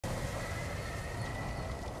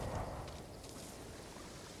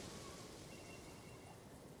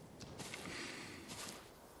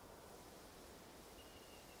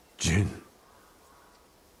Jin,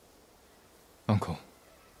 Uncle.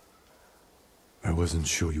 I wasn't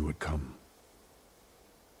sure you would come.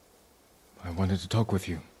 I wanted to talk with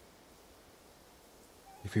you.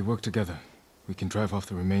 If we work together, we can drive off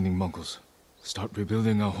the remaining Mongols. Start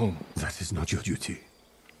rebuilding our home. That is not your duty.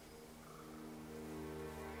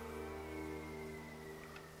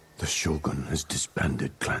 The Shogun has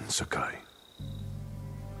disbanded Clan Sakai.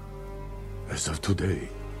 As of today,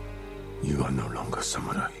 you are no longer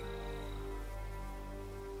samurai.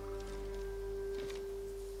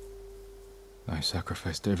 I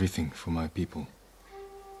sacrificed everything for my people.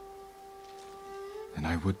 And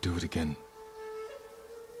I would do it again.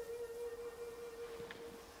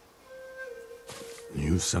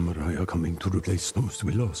 New samurai are coming to replace those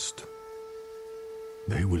we lost.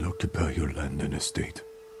 They will occupy your land and estate.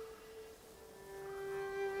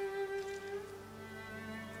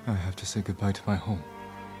 I have to say goodbye to my home.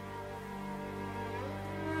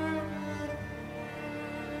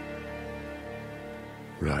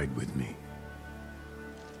 Ride with me.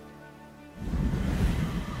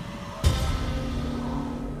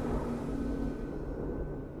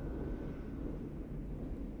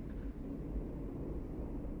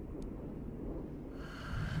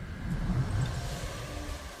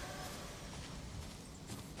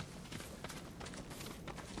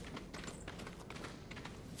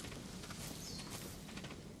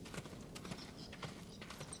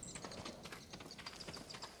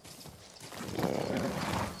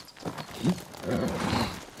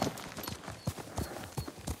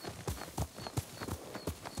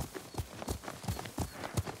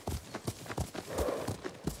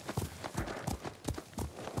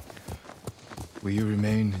 Will you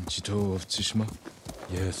remain in Chito of Tsushima?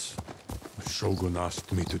 Yes. The Shogun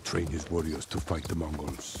asked me to train his warriors to fight the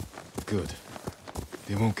Mongols. Good.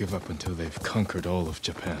 They won't give up until they've conquered all of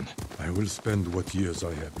Japan. I will spend what years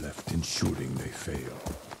I have left ensuring they fail.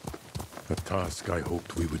 A task I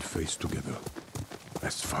hoped we would face together,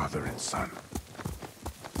 as father and son.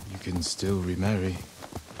 You can still remarry,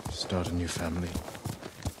 start a new family.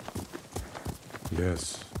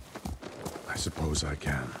 Yes, I suppose I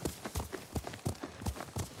can.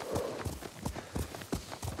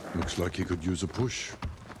 Looks like he could use a push.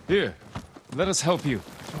 Here, let us help you.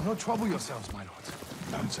 Do not trouble yourselves, my lord.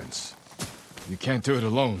 Nonsense. You can't do it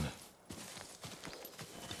alone.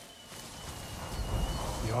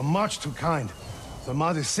 You are much too kind. The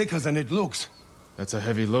mud is thicker than it looks. That's a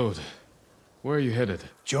heavy load. Where are you headed?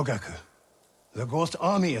 Jogaku. The ghost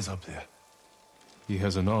army is up there. He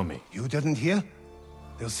has an army. You didn't hear?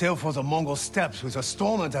 They'll sail for the Mongol steppes with a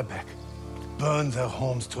storm at their back. Burn their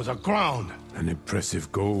homes to the ground. An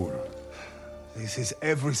impressive goal. This is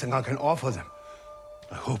everything I can offer them.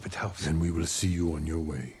 I hope it helps. Then we will see you on your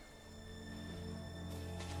way.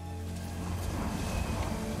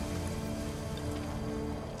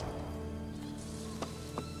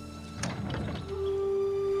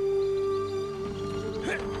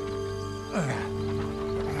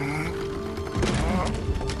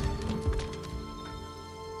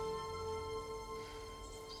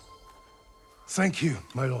 Thank you,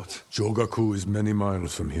 my lord. Jogaku is many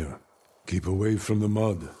miles from here. Keep away from the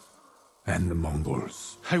mud and the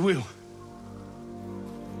Mongols. I will.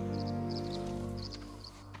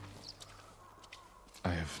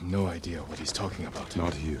 I have no idea what he's talking about.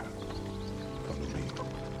 Not here. Follow me.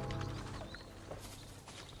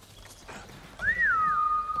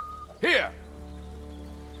 Here!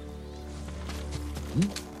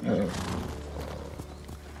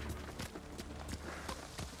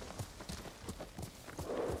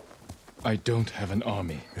 I don't have an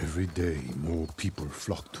army. Every day, more people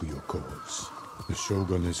flock to your cause. The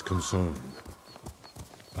Shogun is concerned.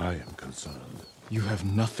 I am concerned. You have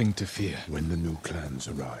nothing to fear. When the new clans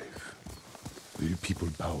arrive, will people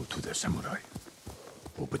bow to their samurai?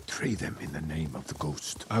 Or betray them in the name of the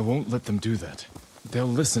ghost? I won't let them do that. They'll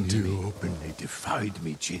listen to me. You openly defied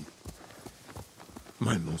me, Jin.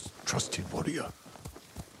 My most trusted warrior.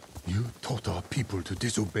 You taught our people to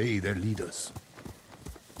disobey their leaders.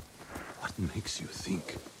 What makes you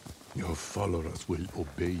think your followers will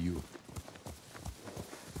obey you?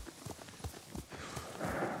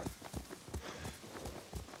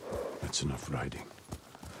 That's enough riding.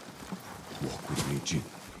 Walk with me, Jin.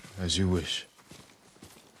 As you wish.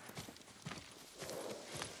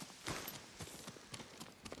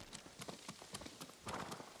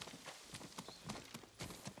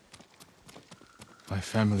 My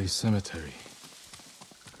family's cemetery.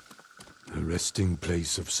 The resting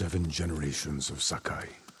place of 7 generations of Sakai,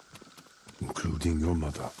 including your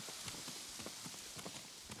mother.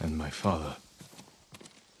 And my father.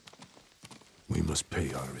 We must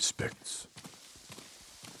pay our respects.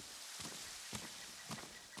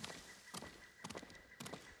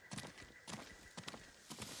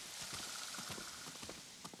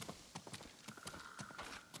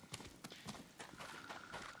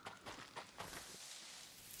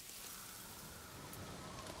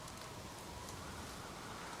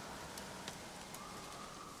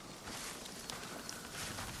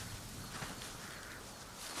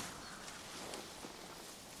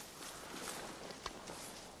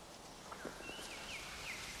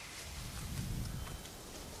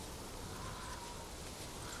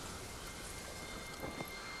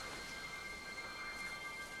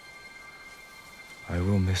 I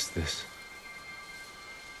will miss this.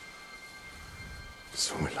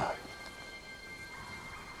 So will I.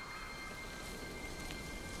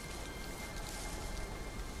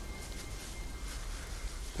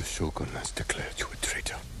 The Shogun has declared you a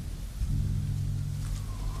traitor.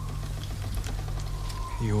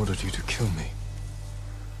 He ordered you to kill me.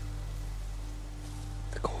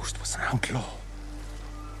 The Ghost was an outlaw.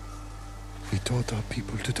 He taught our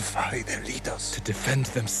people to defy their leaders. To defend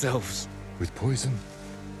themselves. With poison.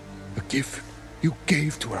 A gift you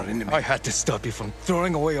gave to our enemy. I had to stop you from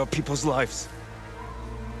throwing away our people's lives.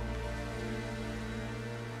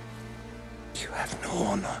 You have no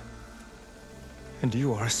honor. And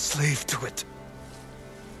you are a slave to it.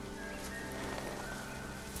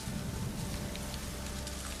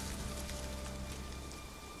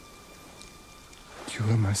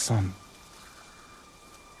 You are my son.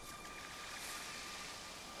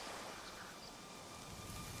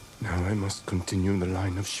 Now I must continue the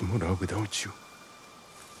line of Shimura without you.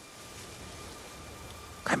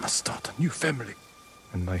 I must start a new family.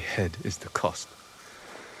 And my head is the cost.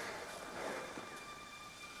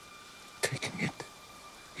 Taking it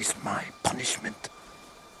is my punishment.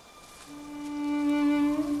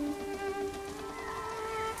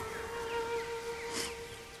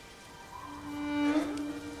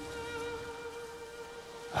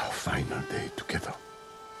 Our final day together.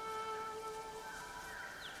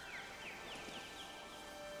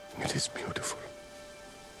 It is beautiful.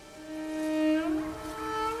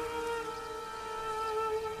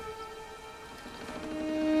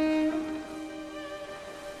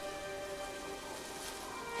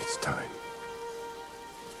 It's time.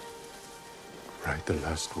 Write the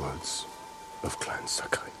last words of Clan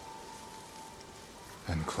Sakai.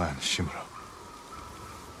 And Clan Shimura.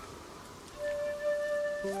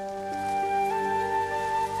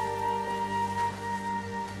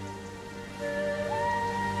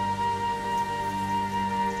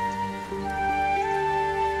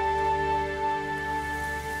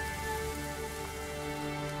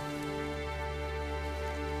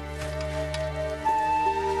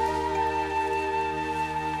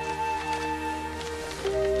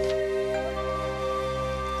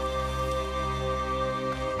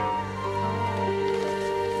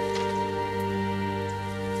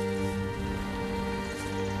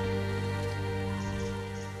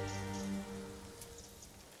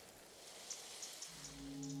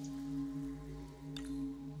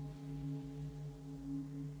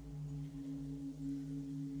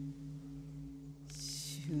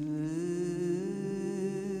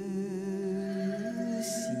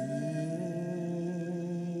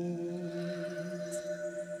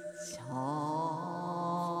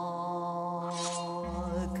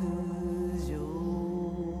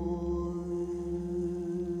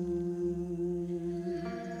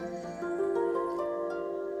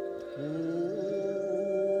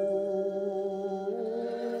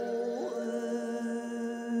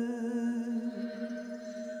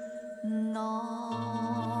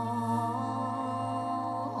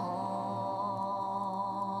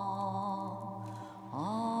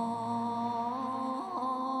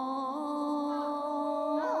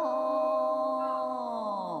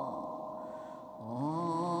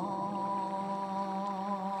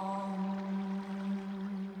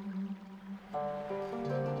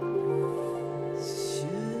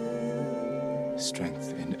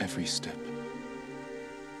 Strength in every step.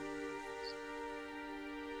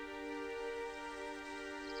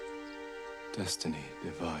 Destiny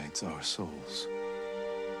divides our souls.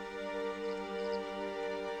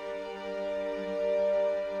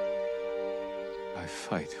 I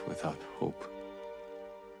fight without hope.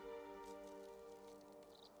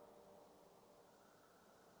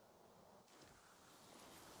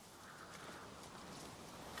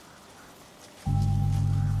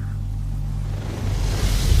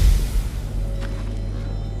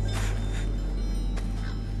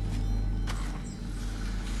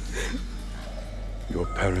 Your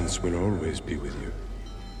parents will always be with you.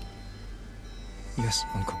 Yes,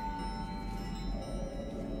 Uncle.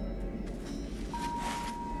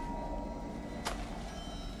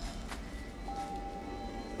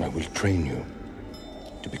 I will train you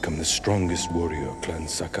to become the strongest warrior Clan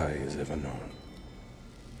Sakai has ever known.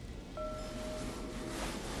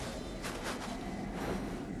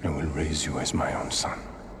 I will raise you as my own son.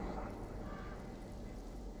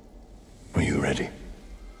 Are you ready?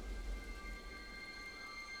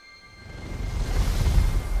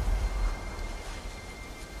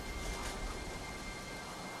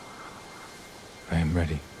 I am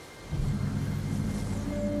ready.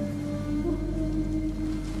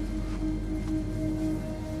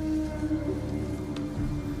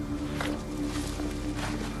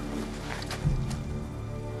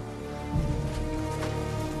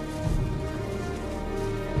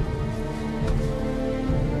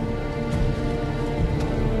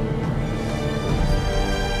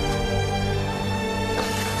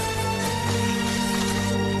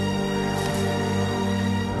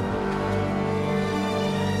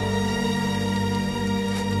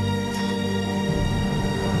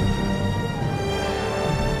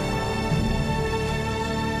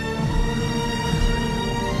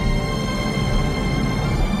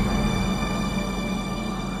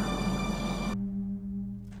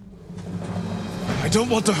 don't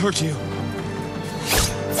want to hurt you.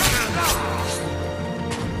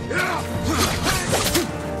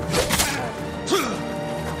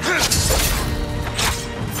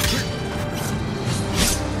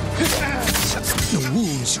 The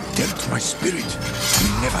wounds you dealt my spirit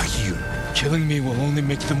will never heal. Killing me will only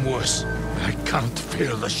make them worse. I can't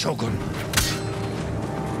fail the Shogun.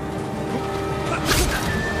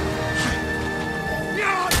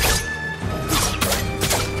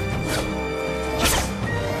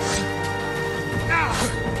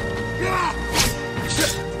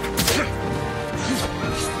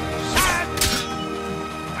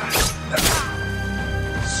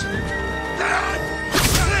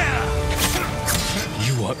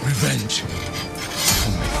 You want revenge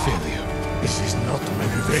for my failure. This is not my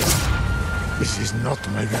revenge. This is not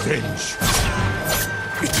my revenge.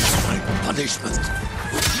 It is my punishment.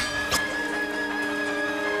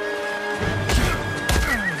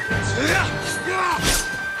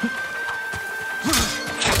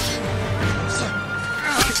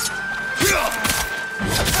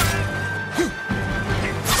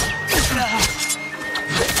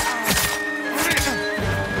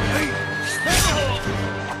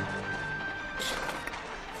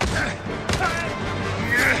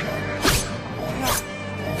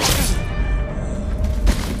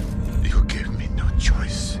 You gave me no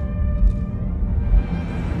choice.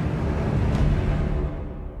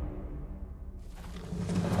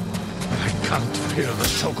 I can't fear the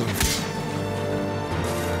Shogun.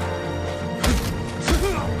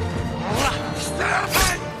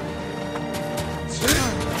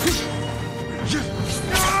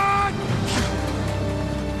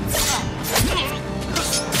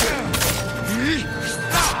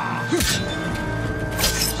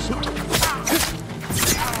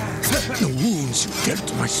 The wounds you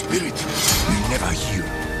dealt my spirit will never heal.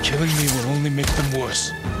 Killing me will only make them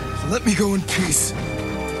worse. Let me go in peace.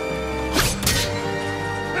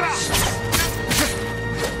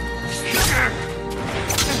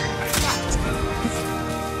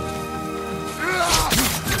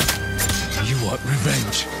 You want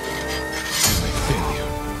revenge for my failure.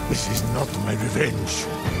 This is not my revenge.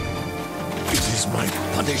 It is my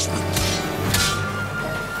punishment.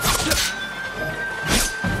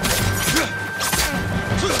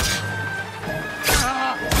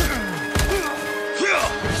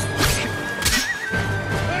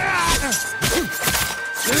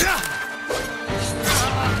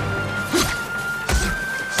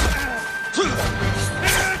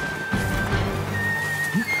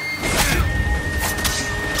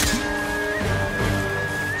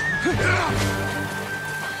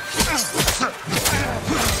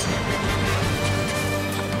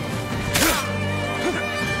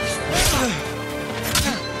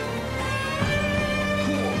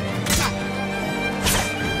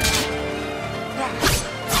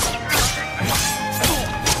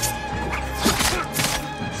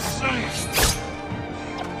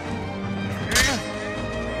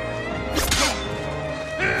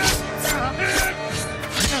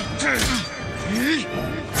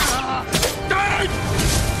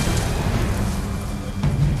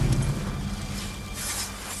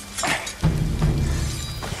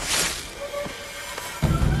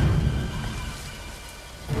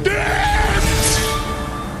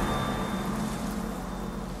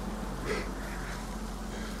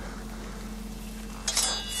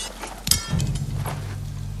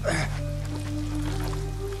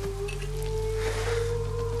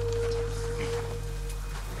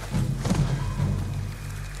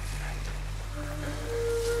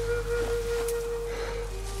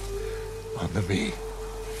 Honor me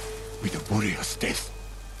with a warrior's death.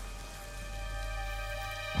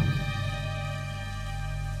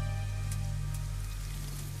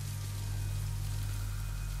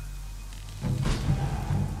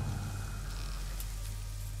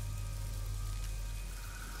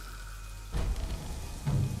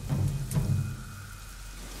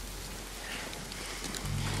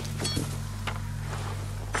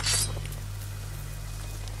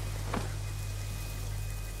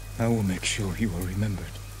 I will make sure you are remembered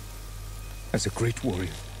as a great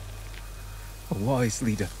warrior, a wise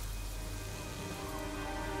leader,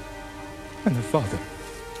 and a father.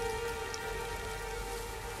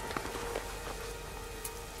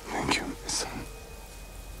 Thank you, my son.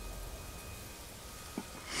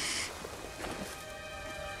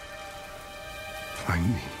 Find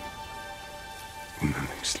me in the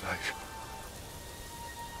next life.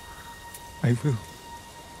 I will.